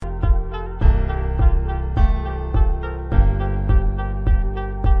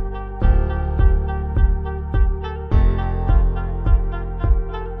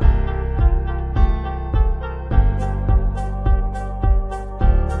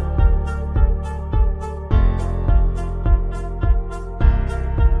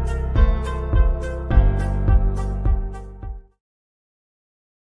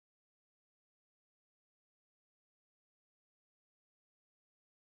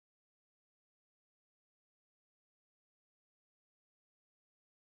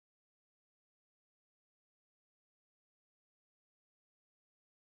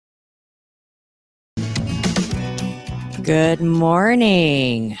Good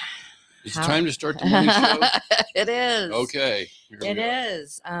morning. It's time to start the morning show? It is. Okay. It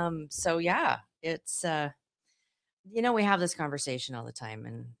is. So yeah, it's, we have this conversation all the time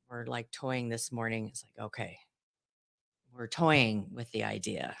and we're like toying this morning. It's like, okay, we're toying with the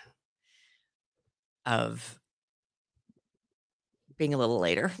idea of being a little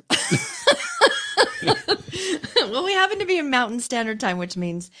later. Well, we happen to be in Mountain Standard Time, which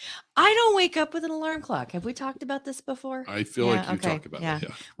means I don't wake up with an alarm clock. Have we talked about this before? I feel like you talk about it. Yeah.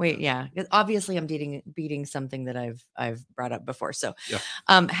 Wait, yeah. Obviously, I'm beating something that I've brought up before. So, yeah.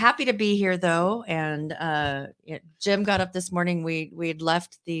 Happy to be here though. And Jim got up this morning. We'd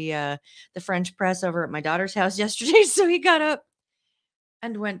left the French press over at my daughter's house yesterday, so he got up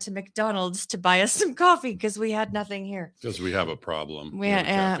and went to McDonald's to buy us some coffee because we had nothing here. Because we have a problem. We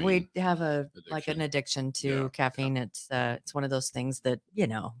have an addiction to caffeine. Yeah. It's one of those things that,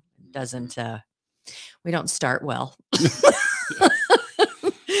 doesn't, we don't start well.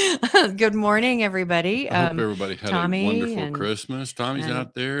 Good morning, everybody. I hope everybody had Tommy a wonderful Christmas. Tommy's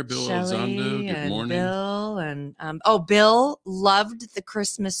out there. Bill Elizondo. Good morning. Bill and Bill loved the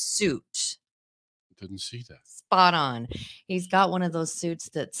Christmas suit. Didn't see that. Spot on. He's got one of those suits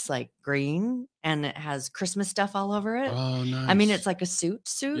that's like green and it has Christmas stuff all over it. Oh, nice. I mean, it's like a suit.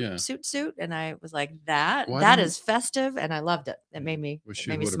 And I was like, that is festive. And I loved it. It made me Wish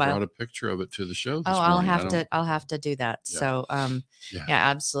you would have brought a picture of it to the show. I'll have to do that. Yeah. So,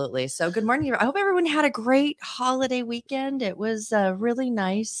 absolutely. So good morning. I hope everyone had a great holiday weekend. It was really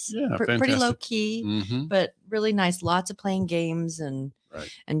nice. Yeah, pretty low key, but really nice. Lots of playing games and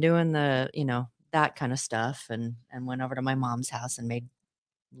doing the, that kind of stuff, and went over to my mom's house and made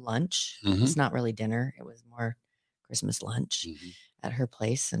lunch. It's not really dinner. It was more Christmas lunch at her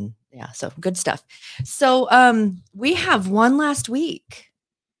place. And so good stuff. So we have one last week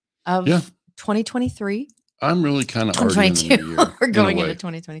of 2023. I'm really kind of already in the new year. We're going into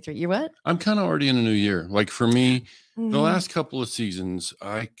 2023. You what? I'm kind of already in a new year. Like for me, the last couple of seasons,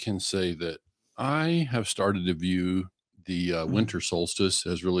 I can say that I have started to view the winter solstice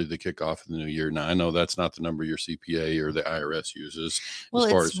as really the kickoff of the new year. Now, I know that's not the number your CPA or the IRS uses. Well,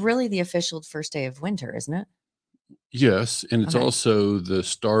 it's really the official first day of winter, isn't it? Yes. And it's also the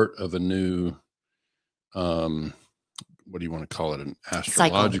start of a new, what do you want to call it? An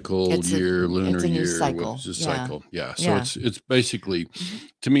astrological year, lunar year. Cycle. It's a cycle. Yeah. So it's basically,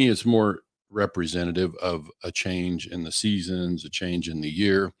 to me, it's more representative of a change in the seasons, a change in the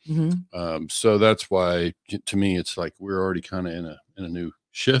year. So that's why, to me, it's like we're already kind of in a new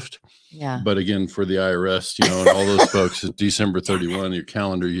shift. Yeah. But again, for the IRS, and all those folks, it's December 31, your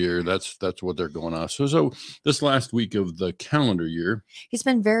calendar year. That's what they're going off. So this last week of the calendar year, he's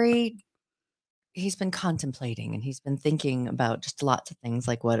been contemplating and he's been thinking about just lots of things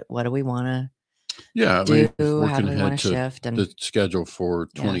like what do we want to do, how do we want to shift, and the schedule for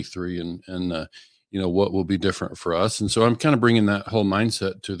 23 and what will be different for us. And so I'm kind of bringing that whole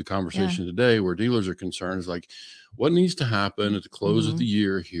mindset to the conversation today, where dealers are concerned, is like, what needs to happen at the close of the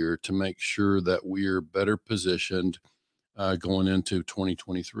year here to make sure that we're better positioned going into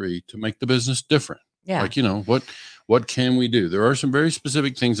 2023 to make the business different. Like, what can we do? There are some very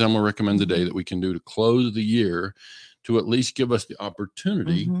specific things I'm going to recommend today that we can do to close the year to at least give us the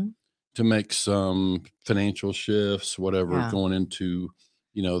opportunity to make some financial shifts, whatever, going into,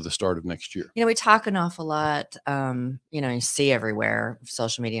 the start of next year. We talk an awful lot, you see everywhere,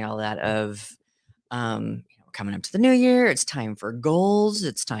 social media and all that, of, coming up to the new year. It's time for goals.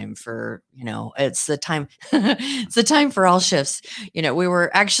 It's time for, it's the time, it's the time for all shifts. We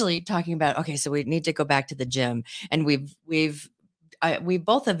were actually talking about, okay, so we need to go back to the gym, and we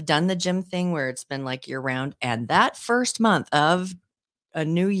both have done the gym thing where it's been like year round. And that first month of a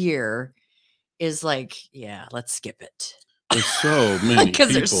new year is like, let's skip it. There's so many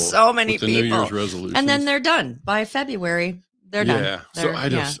because there's so many people. New Year's resolutions. And then they're done by February. They're done. Yeah. So I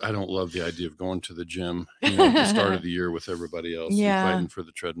don't love the idea of going to the gym at the start of the year with everybody else and fighting for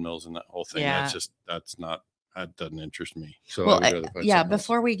the treadmills and that whole thing. That doesn't interest me. So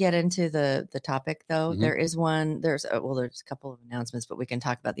before we get into the topic though, there's a couple of announcements, but we can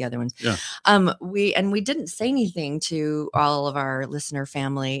talk about the other ones. We didn't say anything to all of our listener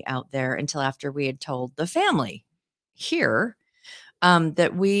family out there until after we had told the family here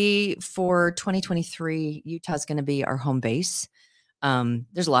that for 2023, Utah's going to be our home base.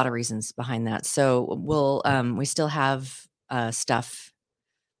 There's a lot of reasons behind that. So we still have stuff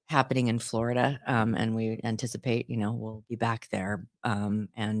happening in Florida. And we anticipate, we'll be back there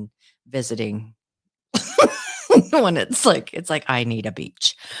and visiting when it's like, I need a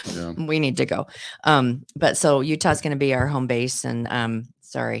beach. We need to go. But so Utah's going to be our home base, and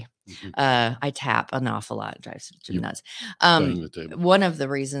sorry, I tap an awful lot. It drives Jim nuts. One of the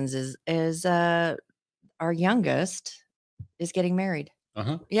reasons is our youngest is getting married.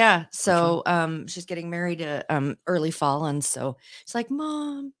 Yeah. So she's getting married early fall. And so it's like,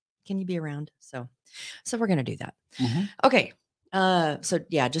 Mom, can you be around? So we're going to do that. Okay. So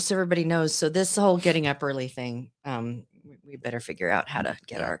yeah, just so everybody knows. So this whole getting up early thing, we better figure out how to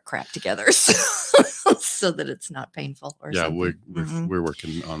get our crap together so that it's not painful or something. We're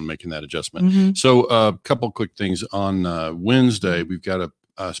working on making that adjustment. So a couple quick things on Wednesday. We've got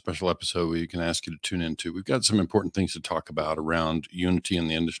a special episode we can ask you to tune into. We've got some important things to talk about around unity in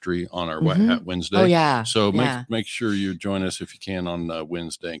the industry on our White Hat Wednesday. Oh yeah. So make sure you join us if you can on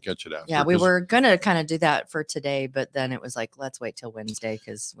Wednesday and catch it out. Yeah, we were gonna kind of do that for today, but then it was like, let's wait till Wednesday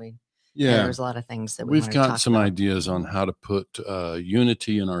because there's a lot of things that we've got some ideas on how to put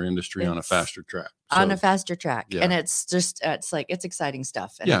unity in our industry on a faster track. On a faster track, and it's exciting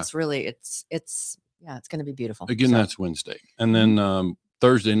stuff, and it's really it's going to be beautiful. Again, that's Wednesday, and then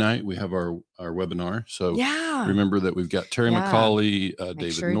Thursday night we have our webinar. So remember that we've got Terry McCauley,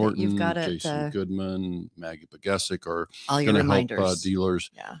 David Norton, Jason Goodman, Maggie Bagesic are going to help dealers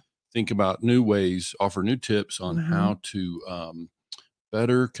think about new ways, offer new tips on how to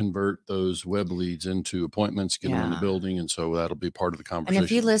better convert those web leads into appointments, get them in the building. And so that'll be part of the conversation. And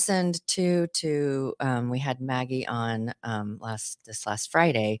if you listened to we had Maggie on this last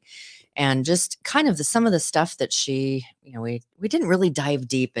Friday, and just kind of some of the stuff that she, we didn't really dive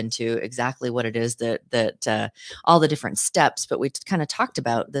deep into exactly what it is that all the different steps, but we kind of talked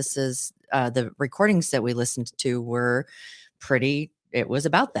about this is the recordings that we listened to were it was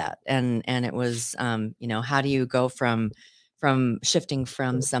about that. And it was, how do you go from shifting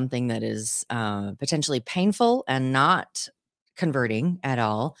from something that is potentially painful and not converting at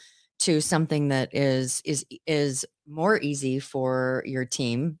all to something that is more easy for your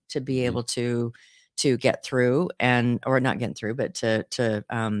team to be able to get through or not get through, but to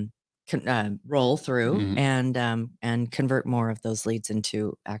roll through and convert more of those leads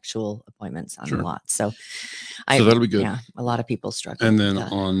into actual appointments on the lot. So that'll be good. Yeah, a lot of people struggle. And then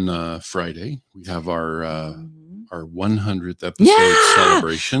on Friday we have our 100th episode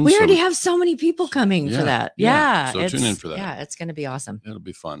celebration. We already have so many people coming for that. Yeah. So tune in for that. Yeah, it's going to be awesome. It'll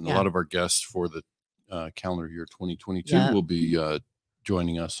be fun. A lot of our guests for the calendar year 2022 will be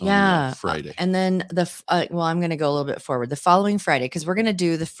joining us on Friday. And then I'm going to go a little bit forward. The following Friday, because we're going to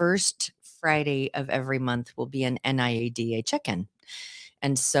do the first Friday of every month will be an NIADA check-in.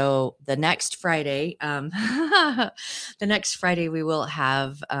 And so the next Friday, we will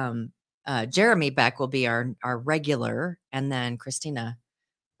have Jeremy Beck will be our regular, and then Christina.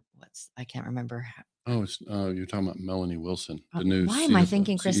 I can't remember. Oh, you're talking about Melanie Wilson, the new. Why am I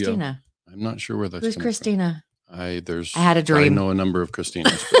thinking Christina? CEO. I'm not sure where that's. Who's Christina? I had a dream. I know a number of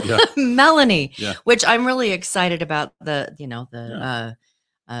Christinas. Yeah. Melanie, which I'm really excited about.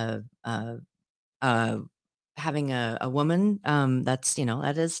 Having a woman. That's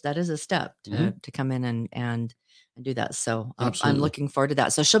that is a step to come in and do that. So I'm looking forward to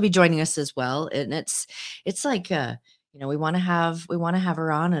that. So she'll be joining us as well. And it's like, we want to have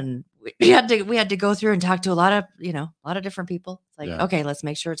her on, and we had to go through and talk to a lot of different people. It's like, okay, let's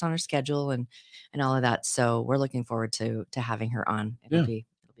make sure it's on her schedule and all of that. So we're looking forward to having her on. It'll be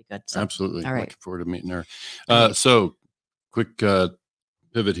good. So, absolutely. All right. Looking forward to meeting her. So quick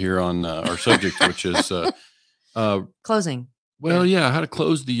pivot here on our subject, which is closing. Well, how to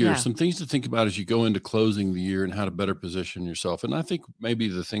close the year. Some things to think about as you go into closing the year and how to better position yourself. And I think maybe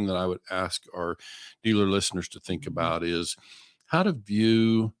the thing that I would ask our dealer listeners to think about is how to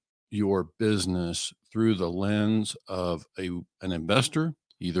view your business through the lens of an investor,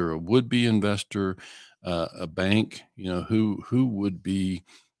 either a would-be investor, a bank, who would be,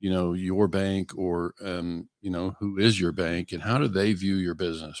 your bank, or, who is your bank, and how do they view your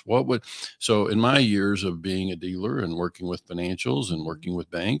business? So in my years of being a dealer and working with financials and working with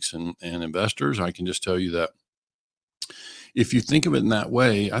banks and investors, I can just tell you that if you think of it in that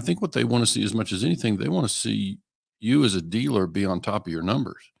way, I think what they want to see as much as anything, they want to see you as a dealer be on top of your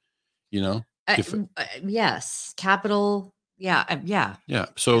numbers, yes. Capital. Yeah.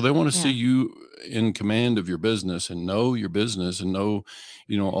 So they want to see you in command of your business and know your business and know,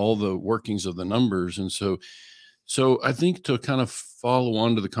 all the workings of the numbers. And so I think to kind of follow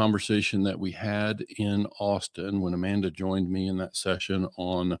on to the conversation that we had in Austin when Amanda joined me in that session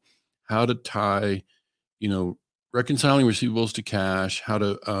on how to tie, reconciling receivables to cash, how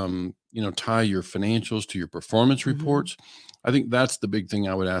to, tie your financials to your performance reports. I think that's the big thing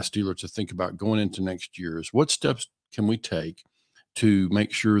I would ask dealers to think about going into next year is what steps can we take to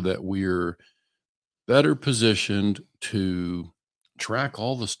make sure that we're better positioned to track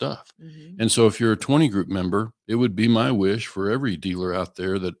all the stuff. And so if you're a 20 group member, it would be my wish for every dealer out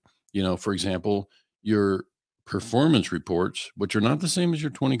there that, for example, your performance reports, which are not the same as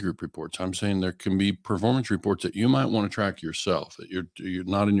your 20 group reports. I'm saying there can be performance reports that you might want to track yourself, that you're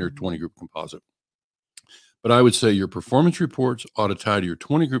not in your 20 group composite. But I would say your performance reports ought to tie to your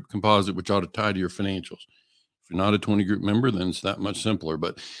 20 group composite, which ought to tie to your financials. If you're not a 20 group member, then it's that much simpler.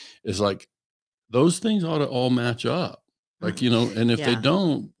 But it's like those things ought to all match up. Like, and if they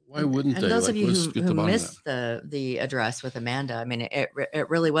don't, why wouldn't they? And those like, of you who missed the address with Amanda, I mean, it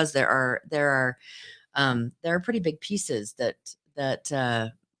really was, there are pretty big pieces that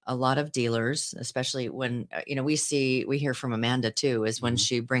a lot of dealers, especially when, we hear from Amanda too, is when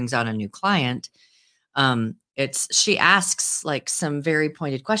she brings on a new client, she asks like some very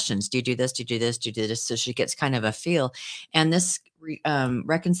pointed questions. Do you do this? Do you do this? Do you do this? So she gets kind of a feel. And this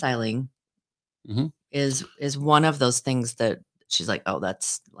reconciling is one of those things that she's like, oh,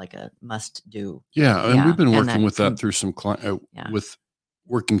 that's like a must do. Yeah. And we've been working with that through some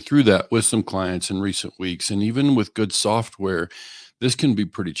working through that with some clients in recent weeks. And even with good software, this can be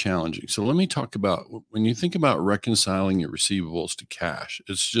pretty challenging. So let me talk about, when you think about reconciling your receivables to cash,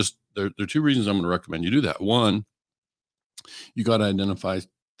 it's just, there are two reasons I'm going to recommend you do that. One, you got to identify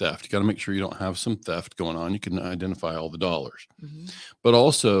theft. You got to make sure you don't have some theft going on. You can identify all the dollars, but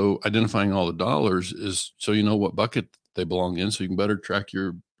also identifying all the dollars is so you know what bucket they belong in, so you can better track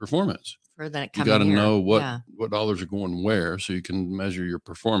your performance. For that you got to know what dollars are going where, so you can measure your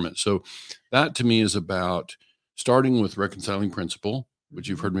performance. So that to me is about starting with reconciling principal, which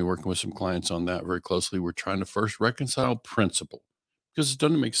you've heard me working with some clients on that very closely. We're trying to first reconcile principal because it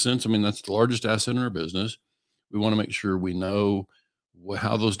doesn't make sense. I mean, that's the largest asset in our business. We want to make sure we know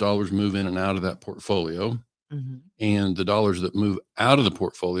how those dollars move in and out of that portfolio. And the dollars that move out of the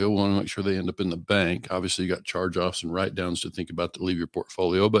portfolio, we want to make sure they end up in the bank. Obviously, you got charge-offs and write-downs to think about to leave your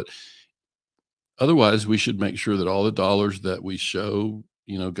portfolio. But otherwise, we should make sure that all the dollars that we show,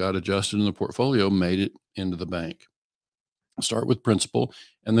 got adjusted in the portfolio made it into the bank. Start with principal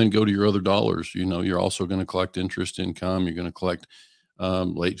and then go to your other dollars. You're also going to collect interest income. You're going to collect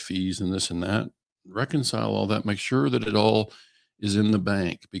late fees and this and that. Reconcile all that. Make sure that it all is in the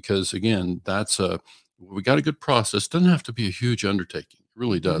bank, because again, we got a good process. It doesn't have to be a huge undertaking. It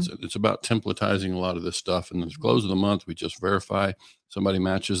really doesn't. It's about templatizing a lot of this stuff. And at the close of the month, we just verify somebody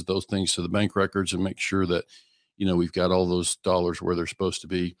matches those things to the bank records and make sure that, we've got all those dollars where they're supposed to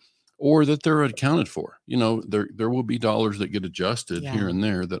be, or that they're accounted for. There will be dollars that get adjusted here and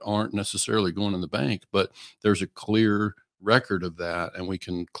there that aren't necessarily going in the bank, but there's a clear record of that, and we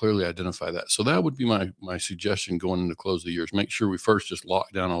can clearly identify that. So that would be my suggestion going into close of the year, is make sure we first just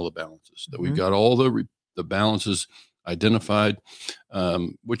lock down all the balances, that we've got all the balances identified,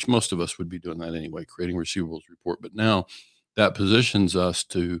 which most of us would be doing that anyway, creating receivables report. But now that positions us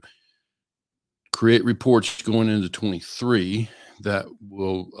to create reports going into 23 that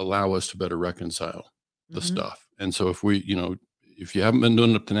will allow us to better reconcile the stuff. And so if if you haven't been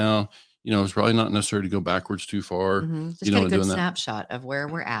doing it up to now, it's probably not necessary to go backwards too far. Just get a good snapshot of where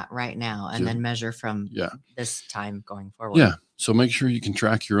we're at right now, and then measure from this time going forward. Yeah. So make sure you can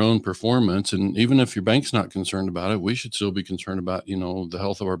track your own performance. And even if your bank's not concerned about it, we should still be concerned about, the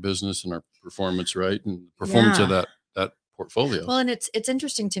health of our business and our performance, right? And performance of that portfolio. Well, and it's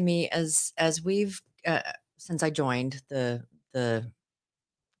interesting to me as we've, since I joined the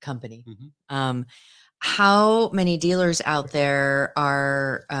company, how many dealers out there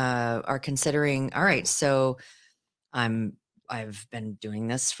are considering, all right, so I've been doing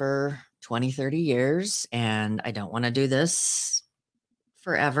this for 20, 30 years and I don't want to do this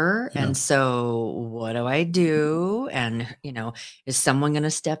forever. And so what do I do? And, is someone going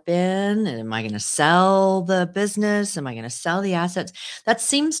to step in? And am I going to sell the business? Am I going to sell the assets? That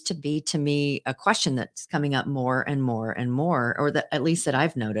seems to be, to me, a question that's coming up more and more and more, or that at least that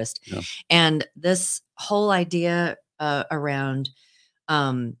I've noticed. And this whole idea around,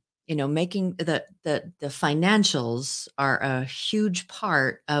 making the financials are a huge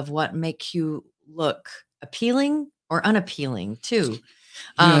part of what make you look appealing or unappealing too.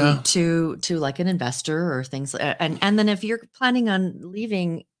 To like an investor or things, and then if you're planning on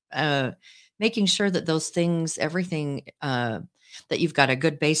leaving, making sure that those things, everything, that you've got a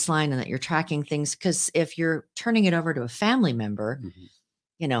good baseline and that you're tracking things, because if you're turning it over to a family member,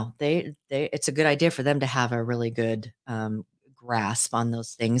 it's a good idea for them to have a really good grasp on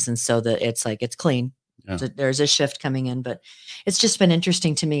those things, and so that it's clean. So there's a shift coming in, but it's just been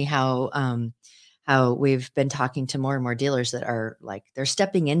interesting to me how we've been talking to more and more dealers that are like, they're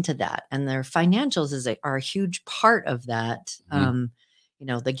stepping into that, and their financials are a huge part of that.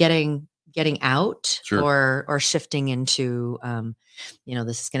 The getting out Sure. or shifting into,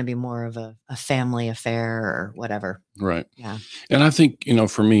 this is going to be more of a family affair or whatever. Right. Yeah. And I think,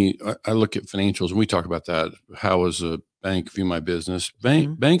 for me, I look at financials and we talk about that. How does a bank view my business?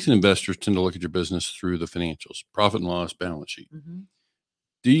 Banks and investors tend to look at your business through the financials, profit and loss, balance sheet.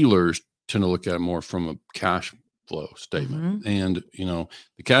 Dealers tend to look at it more from a cash flow statement. And,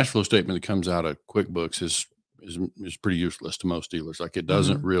 the cash flow statement that comes out of QuickBooks is pretty useless to most dealers. Like it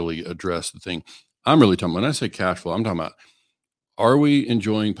doesn't really address the thing. I'm really talking, when I say cash flow, I'm talking about, are we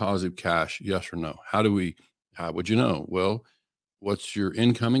enjoying positive cash? Yes or no? How would you know? Well, what's your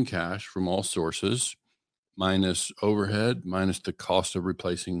incoming cash from all sources minus overhead, minus the cost of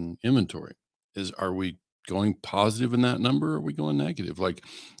replacing inventory? Are we going positive in that number? Or are we going negative?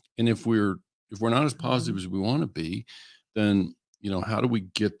 And if we're not as positive as we want to be, then, how do we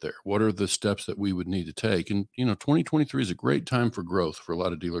get there? What are the steps that we would need to take? And, 2023 is a great time for growth for a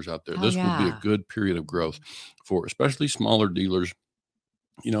lot of dealers out there. This will be a good period of growth for especially smaller dealers.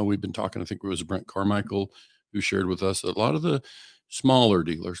 We've been talking, I think it was Brent Carmichael who shared with us a lot of the smaller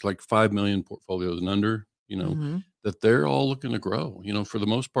dealers, like 5 million portfolios and under, that they're all looking to grow. For the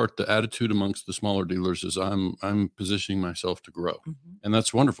most part, the attitude amongst the smaller dealers is I'm positioning myself to grow. And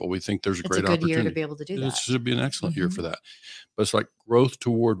that's wonderful. We think there's a great opportunity. Year to be able to do that. It should be an excellent year for that. But it's like growth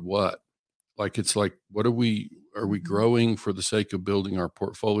toward what? It's like, what are we growing for the sake of building our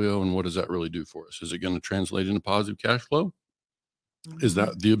portfolio? And what does that really do for us? Is it going to translate into positive cash flow? Is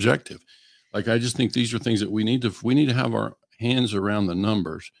that the objective? I just think these are things that we need to have our hands around the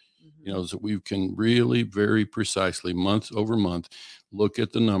numbers, so that we can really very precisely month over month look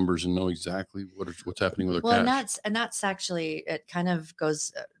at the numbers and know exactly what's happening with our cash. And that's actually, it kind of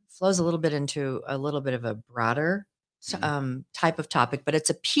flows a little bit into a little bit of a broader type of topic, but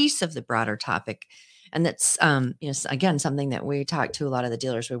it's a piece of the broader topic. And that's, again, something that we talk to a lot of the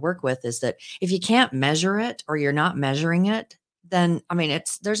dealers we work with is that if you can't measure it or you're not measuring it, then,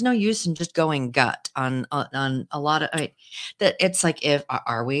 there's no use in just going gut on a lot of that. It's like,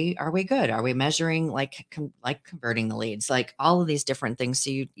 are we good? Are we measuring like converting the leads, like all of these different things?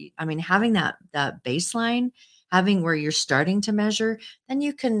 So having that baseline, having where you're starting to measure, then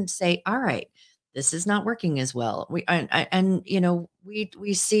you can say, all right, this is not working as well. We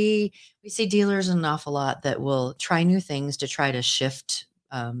see dealers an awful lot that will try new things to try to shift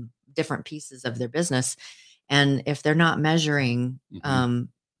different pieces of their business. And if they're not measuring, we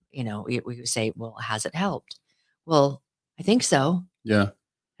say, well, has it helped? Well, I think so. Yeah.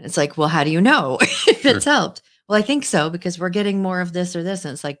 And it's like, well, how do you know if it's helped? Well, I think so because we're getting more of this or this.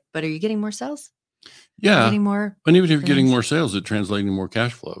 And it's like, but are you getting more sales? Yeah. Getting more. And even if you're getting more sales, it translates into more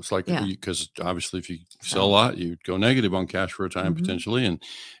cash flow. It's like, because obviously if you sell a lot, you go negative on cash for a time potentially.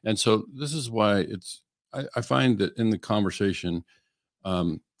 And so this is why I find that in the conversation,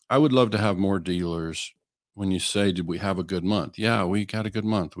 I would love to have more dealers. When you say, did we have a good month? Yeah, we had a good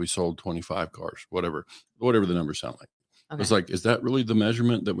month. We sold 25 cars, whatever the numbers sound like. Okay. It's like, is that really the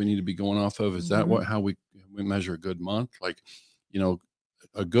measurement that we need to be going off of? Is that how we measure a good month?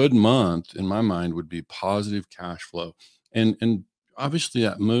 A good month in my mind would be positive cash flow. And obviously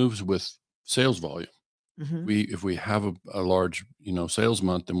that moves with sales volume. If we have a large, sales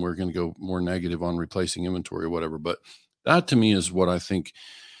month, then we're going to go more negative on replacing inventory or whatever. But that to me is what I think.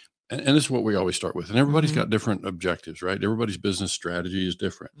 And this is what we always start with. And everybody's got different objectives, right? Everybody's business strategy is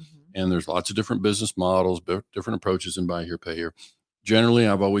different. And there's lots of different business models, different approaches in buy here, pay here. Generally,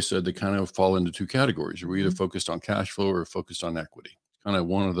 I've always said they kind of fall into two categories. We're either focused on cash flow or focused on equity. Kind of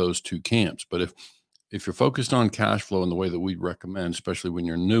one of those two camps. But if you're focused on cash flow in the way that we recommend, especially when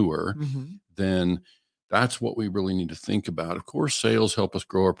you're newer, then that's what we really need to think about. Of course, sales help us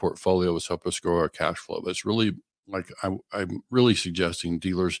grow our portfolio, help us grow our cash flow. But it's really I'm really suggesting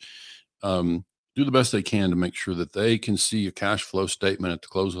dealers do the best they can to make sure that they can see a cash flow statement at the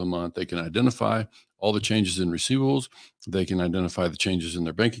close of the month. They can identify all the changes in receivables. They can identify the changes in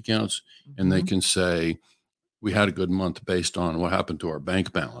their bank accounts, and they can say, we had a good month based on what happened to our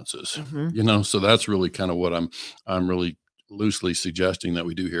bank balances. So that's really kind of what I'm really loosely suggesting that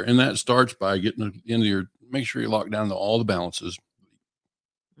we do here. And that starts by getting into make sure you lock down all the balances.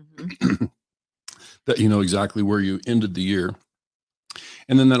 That you know exactly where you ended the year.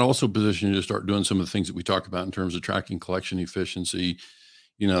 And then that also positions you to start doing some of the things that we talk about in terms of tracking collection efficiency.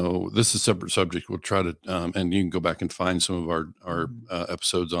 This is a separate subject. We'll try to, and you can go back and find some of our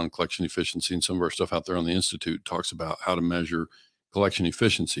episodes on collection efficiency, and some of our stuff out there on the Institute talks about how to measure collection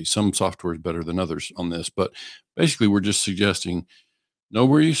efficiency. Some software is better than others on this, but basically we're just suggesting, know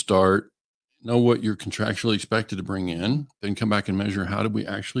where you start, know what you're contractually expected to bring in, then come back and measure how did we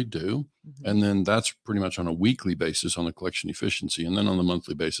actually do. And then that's pretty much on a weekly basis on the collection efficiency. And then on the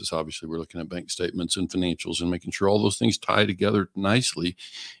monthly basis, obviously, we're looking at bank statements and financials and making sure all those things tie together nicely.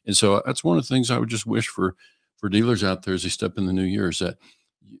 And so that's one of the things I would just wish for dealers out there as they step in the new year, is that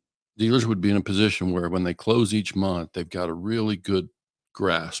dealers would be in a position where when they close each month, they've got a really good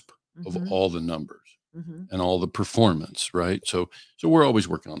grasp of all the numbers. And all the performance, right? So we're always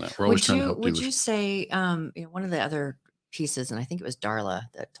working on that. We're always trying to help dealers. Would you say, one of the other pieces, and I think it was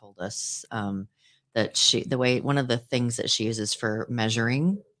Darla that told us that one of the things that she uses for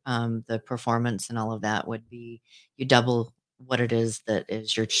measuring the performance and all of that would be you double what it is that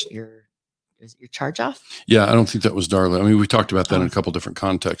is your charge off. Yeah, I don't think that was Darla. I mean, we talked about that in a couple different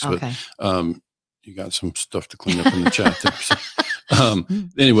contexts, but you got some stuff to clean up in the chat there.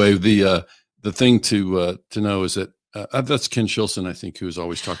 Anyway, the thing to know is that that's Ken Shilson, I think, who has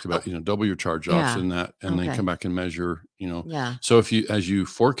always talked about, double your charge-offs and then come back and measure, So as you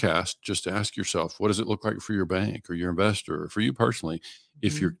forecast, just ask yourself, what does it look like for your bank or your investor or for you personally?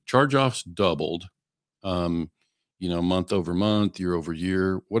 If your charge-offs doubled, month over month, year over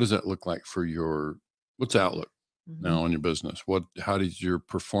year, what does that look like for what's the outlook now on your business? How does your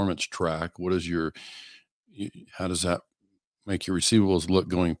performance track? How does that make your receivables look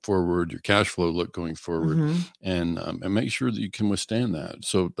going forward, your cash flow look going forward, and make sure that you can withstand that.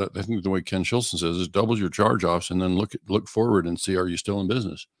 So I think the way Ken Shilson says is double your charge-offs and then look forward and see, are you still in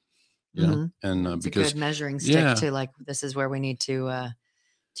business? And it's because a good measuring stick to like, this is where we need to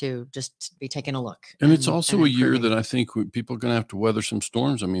just be taking a look. And it's also a year that I think people are going to have to weather some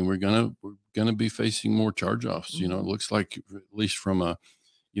storms. I mean, we're going to be facing more charge-offs. It looks like, at least from a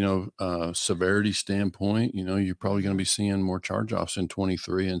severity standpoint, you're probably going to be seeing more charge-offs in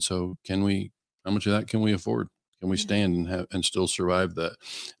 23. And so how much of that can we afford? Can we stand and still survive that,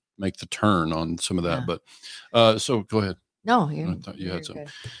 make the turn on some of that? But, so go ahead. No, I thought you had some.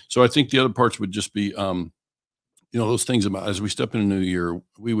 So I think the other parts would just be, those things about, as we step in a new year,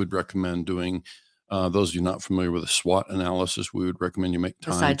 we would recommend doing, those of you not familiar with a SWOT analysis, we would recommend you make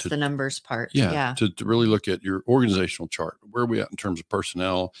time besides the numbers part. To really look at your organizational chart. Where are we at in terms of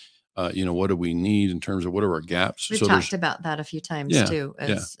personnel? What do we need in terms of what are our gaps? We've talked about that a few times too,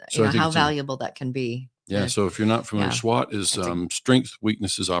 as so how valuable that can be. Yeah. So if you're not familiar, SWOT is strengths,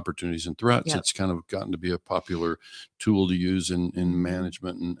 weaknesses, opportunities, and threats. It's kind of gotten to be a popular tool to use in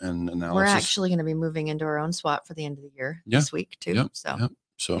management and analysis. We're actually going to be moving into our own SWOT for the end of the year this week too.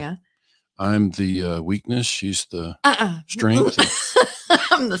 So I'm the weakness. She's the strength.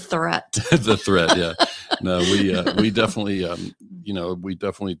 I'm the threat. The threat. Yeah. No, we definitely,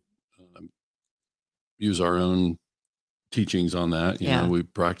 use our own teachings on that. We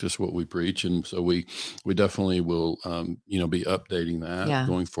practice what we preach. And so we definitely will, be updating that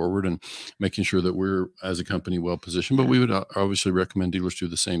going forward and making sure that we're, as a company, well positioned. But we would obviously recommend dealers do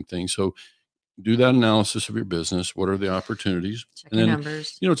the same thing. So do that analysis of your business. What are the opportunities? Check your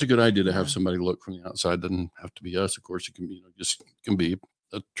numbers. It's a good idea to have somebody look from the outside. Doesn't have to be us. Of course, it can be, can be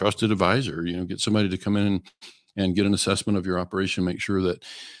a trusted advisor, get somebody to come in and get an assessment of your operation, make sure that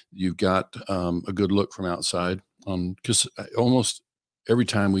you've got a good look from outside. Because almost every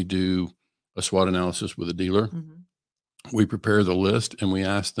time we do a SWOT analysis with a dealer, we prepare the list and we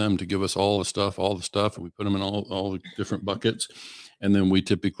ask them to give us all the stuff, and we put them in all the different buckets. And then we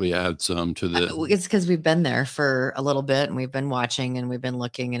typically add some to the. It's because we've been there for a little bit and we've been watching and we've been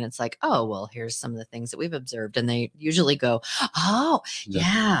looking, and it's like, oh, well, here's some of the things that we've observed. And they usually go, oh,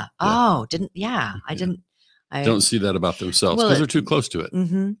 yeah. Oh, I didn't. I don't see that about themselves because they're too close to it,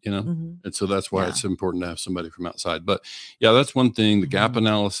 and so that's why it's important to have somebody from outside. But that's one thing, the gap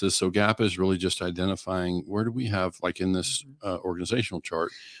analysis. So gap is really just identifying, where do we have, like in this organizational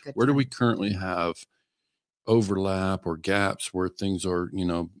chart, where do we currently have overlap or gaps where things are,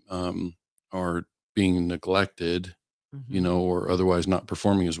 are being neglected, or otherwise not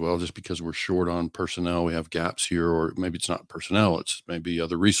performing as well, just because we're short on personnel. We have gaps here, or maybe it's not personnel, it's maybe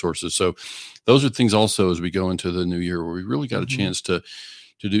other resources. So those are things also as we go into the new year where we really got a chance to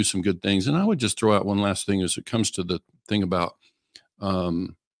do some good things. And I would just throw out one last thing as it comes to the thing about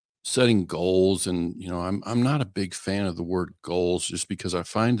setting goals. And, I'm not a big fan of the word goals, just because I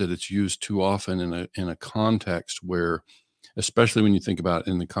find that it's used too often in a context where, especially when you think about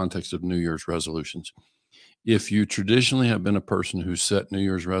it in the context of New Year's resolutions. If you traditionally have been a person who set New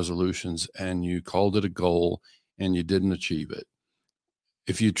Year's resolutions and you called it a goal and you didn't achieve it,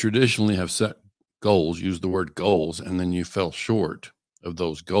 if you traditionally have set goals, use the word goals, and then you fell short of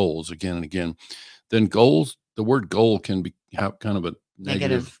those goals again and again, then the word goal can have kind of a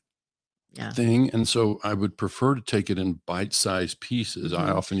negative thing. And so I would prefer to take it in bite-sized pieces.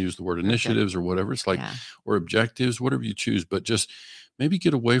 I often use the word initiatives or whatever. It's like, or objectives, whatever you choose, but just maybe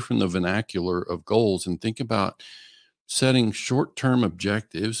get away from the vernacular of goals and think about setting short-term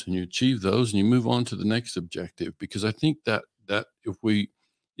objectives, and you achieve those and you move on to the next objective. Because I think that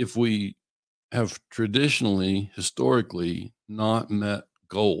if we have historically not met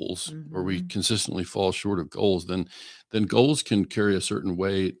goals, or we consistently fall short of goals, then goals can carry a certain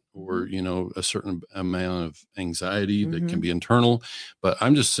weight, or a certain amount of anxiety that can be internal. But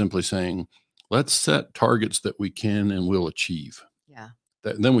I'm just simply saying, let's set targets that we can and will achieve.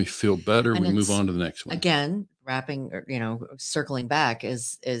 Then we feel better. And we move on to the next one. Again, circling back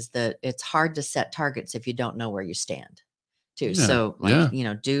is that it's hard to set targets if you don't know where you stand too. Yeah. So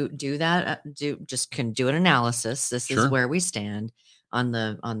do that, do an analysis. This is where we stand on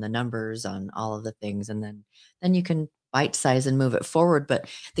the numbers, on all of the things. And then you can bite size and move it forward. But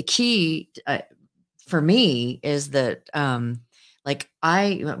the key for me is that, I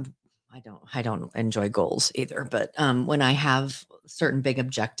don't enjoy goals either, but when I have certain big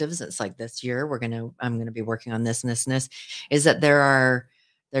objectives, it's like this year I'm going to be working on this and this and this, is that there are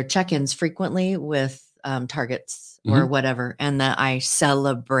check-ins frequently with targets or whatever, and that I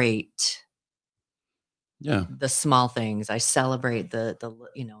celebrate the small things. I celebrate the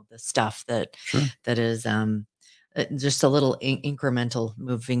stuff that is just a little incremental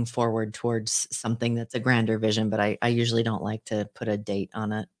moving forward towards something that's a grander vision. But I usually don't like to put a date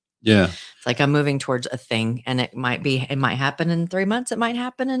on it. Yeah. It's like I'm moving towards a thing, and it might happen in 3 months. It might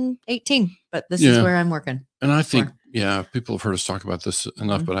happen in 18, but this is where I'm working. And I think, people have heard us talk about this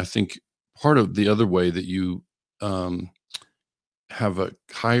enough, but I think part of the other way that you have a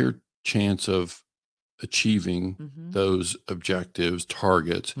higher chance of achieving those objectives,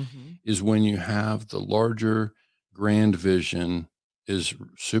 targets, is when you have the larger grand vision is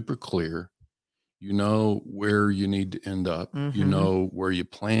super clear. You know where you need to end up. You know where you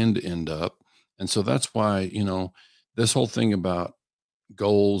plan to end up. And so that's why, this whole thing about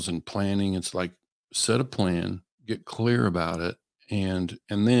goals and planning, it's like, set a plan, get clear about it. And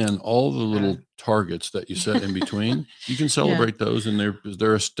then all the little targets that you set in between, you can celebrate those. And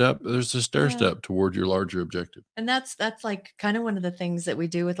there's a stair step toward your larger objective. And that's like kind of one of the things that we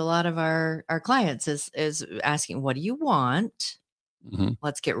do with a lot of our clients is asking, what do you want?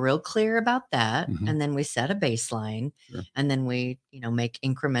 Let's get real clear about that. And then we set a baseline, and then we, make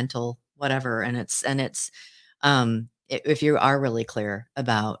incremental whatever. And it's if you are really clear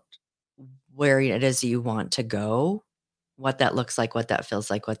about where it is you want to go, what that looks like, what that feels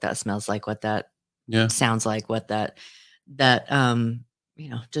like, what that smells like, what that sounds like, what that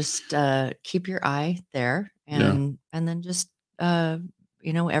just keep your eye there, and then just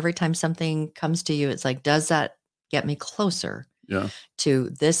every time something comes to you, it's like, does that get me closer to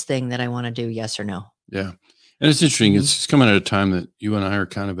this thing that I want to do? Yes or no? Yeah. And it's interesting. It's coming at a time that you and I are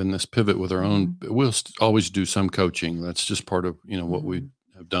kind of in this pivot with our own. We'll always do some coaching. That's just part of, what we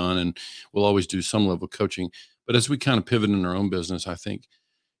have done. And we'll always do some level of coaching. But as we kind of pivot in our own business, I think,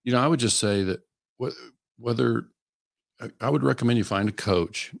 I would just say that whether I would recommend you find a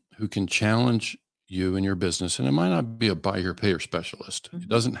coach who can challenge you in your business. And it might not be a buy here, pay here specialist. It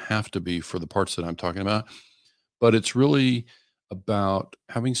doesn't have to be for the parts that I'm talking about, but it's really about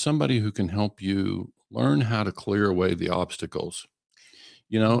having somebody who can help you learn how to clear away the obstacles.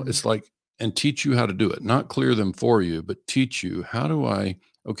 It's like, and teach you how to do it, not clear them for you, but teach you,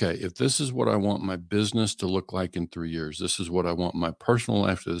 if this is what I want my business to look like in 3 years, this is what I want my personal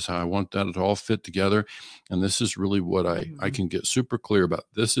life to, this is how I want that to all fit together. And this is really what I can get super clear about.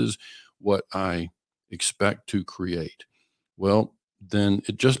 This is what I expect to create. Well, then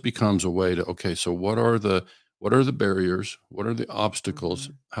it just becomes a way to, so what are the barriers? What are the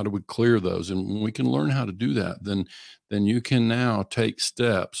obstacles? How do we clear those? And when we can learn how to do that, then you can now take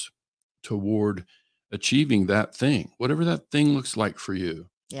steps toward achieving that thing, whatever that thing looks like for you.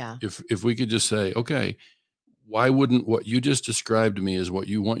 Yeah. If we could just say, okay, why wouldn't what you just described to me is what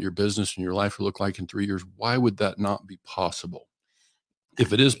you want your business and your life to look like in 3 years? Why would that not be possible?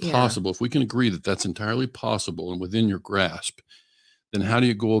 If it is possible, if we can agree that that's entirely possible and within your grasp, then how do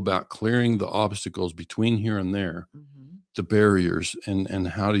you go about clearing the obstacles between here and there, the barriers, and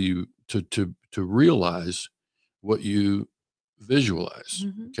how do you to realize what you visualize?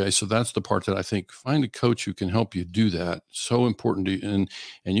 Okay, so that's the part that I think, find a coach who can help you do that. So important to you,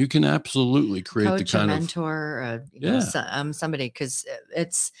 and you can absolutely create coach, the kind a mentor, somebody, because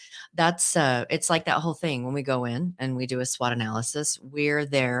it's like that whole thing. When we go in and we do a SWOT analysis, we're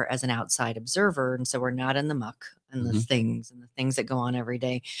there as an outside observer, and so we're not in the muck and the things that go on every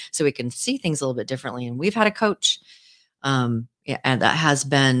day, so we can see things a little bit differently. And we've had a coach Yeah, and that has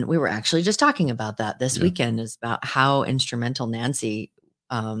been, we were actually just talking about that this weekend, is about how instrumental Nancy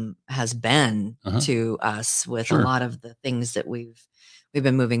has been to us with a lot of the things that we've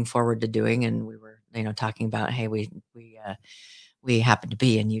been moving forward to doing. And we were, talking about, hey, we happen to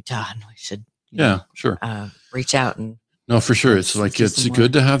be in Utah and we should, reach out and. No, for sure. It's like, it's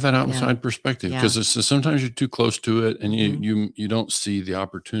good to have that outside perspective, because sometimes you're too close to it and you don't see the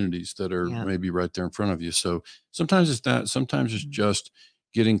opportunities that are maybe right there in front of you. So sometimes it's that, sometimes it's just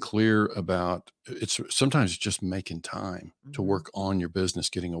getting clear about sometimes it's just making time to work on your business,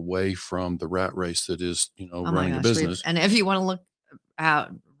 getting away from the rat race that is, running a business. And if you want to look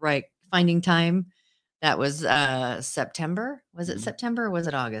out, right, finding time, that was September. Was it September or was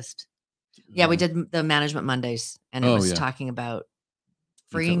it August? Yeah, we did the Management Mondays, and it was talking about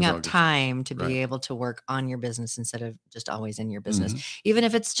freeing up time to be able to work on your business instead of just always in your business, even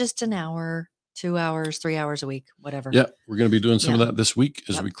if it's just an hour, 2 hours, 3 hours a week, whatever. Yeah, we're going to be doing some of that this week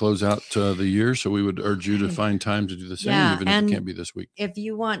as we close out the year. So we would urge you to find time to do the same, even if it can't be this week. If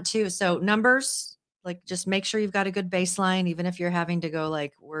you want to, so numbers, like, just make sure you've got a good baseline, even if you're having to go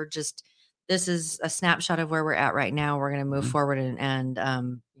like, this is a snapshot of where we're at right now. We're going to move forward and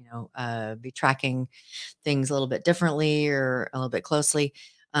be tracking things a little bit differently or a little bit closely.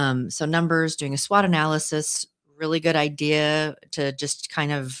 So numbers, doing a SWOT analysis, really good idea to just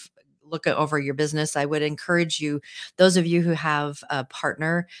kind of look over your business. I would encourage you, those of you who have a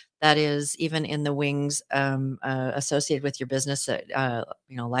partner that is even in the wings associated with your business,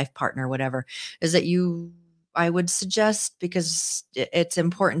 life partner, whatever, is that I would suggest, because it's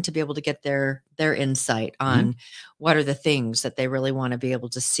important to be able to get their insight on what are the things that they really want to be able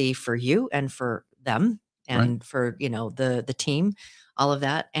to see for you and for them and for, the team, all of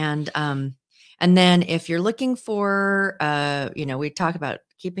that. And then if you're looking for, we talk about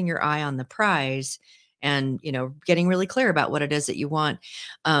keeping your eye on the prize and, getting really clear about what it is that you want.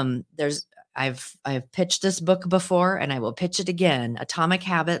 I've pitched this book before and I will pitch it again. Atomic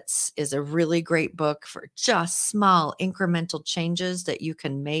Habits is a really great book for just small incremental changes that you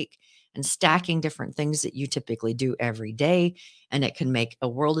can make and stacking different things that you typically do every day. And it can make a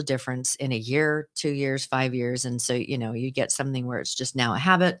world of difference in a year, 2 years, 5 years. And so, you get something where it's just now a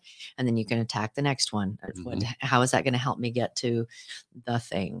habit, and then you can attack the next one. How is that going to help me get to the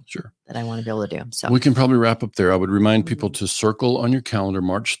thing that I want to be able to do? So we can probably wrap up there. I would remind people to circle on your calendar.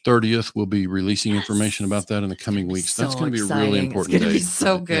 March 30th, we'll be releasing information about that in the coming weeks. That's going to be a really important day. It's going to be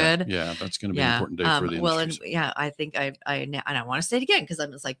so good. Yeah, that's going to be an important day for the industry. Well, and I think I want to say it again, because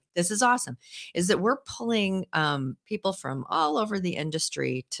I'm just like, this is awesome, is that we're pulling people from all over the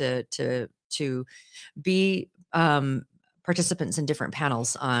industry to be participants in different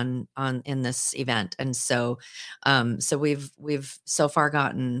panels in this event. And so we've so far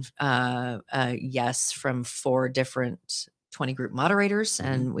gotten yes from 4 different 20 group moderators,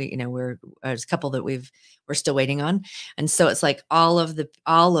 and there's a couple that we're still waiting on. And so it's like all of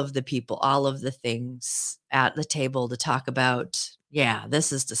the people, all of the things at the table to talk about. Yeah,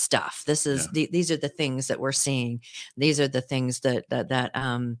 this is the stuff. This is these are the things that we're seeing. These are the things that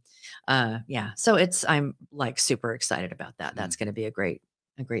So I'm like super excited about that. That's going to be a great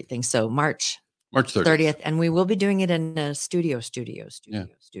thing. So March 30th, and we will be doing it in a studio.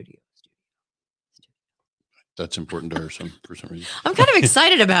 That's important to her for some reason. I'm kind of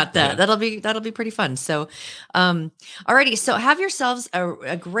excited about that. That'll be pretty fun. So, alrighty. So have yourselves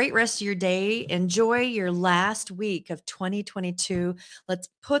a great rest of your day. Enjoy your last week of 2022. Let's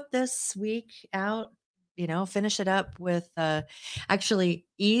put this week out, finish it up with actually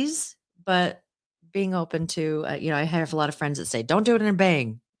ease, but being open to, I have a lot of friends that say, don't do it in a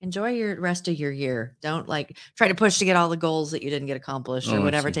bang. Enjoy your rest of your year. Don't try to push to get all the goals that you didn't get accomplished or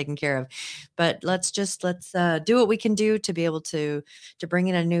whatever taken care of. But let's do what we can do to be able to bring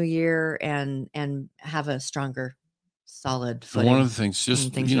in a new year and have a stronger, solid footing. One of the things,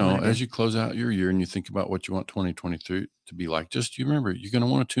 just, as you close out your year and you think about what you want 2023 to be like, just you remember, you're going to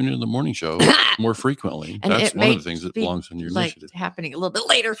want to tune into the morning show more frequently. And that's one of the things that belongs in your initiative. Happening a little bit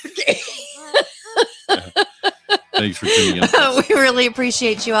later. Thanks for tuning in. We really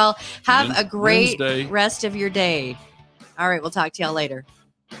appreciate you all. Have a great rest of your day. All right. We'll talk to y'all later.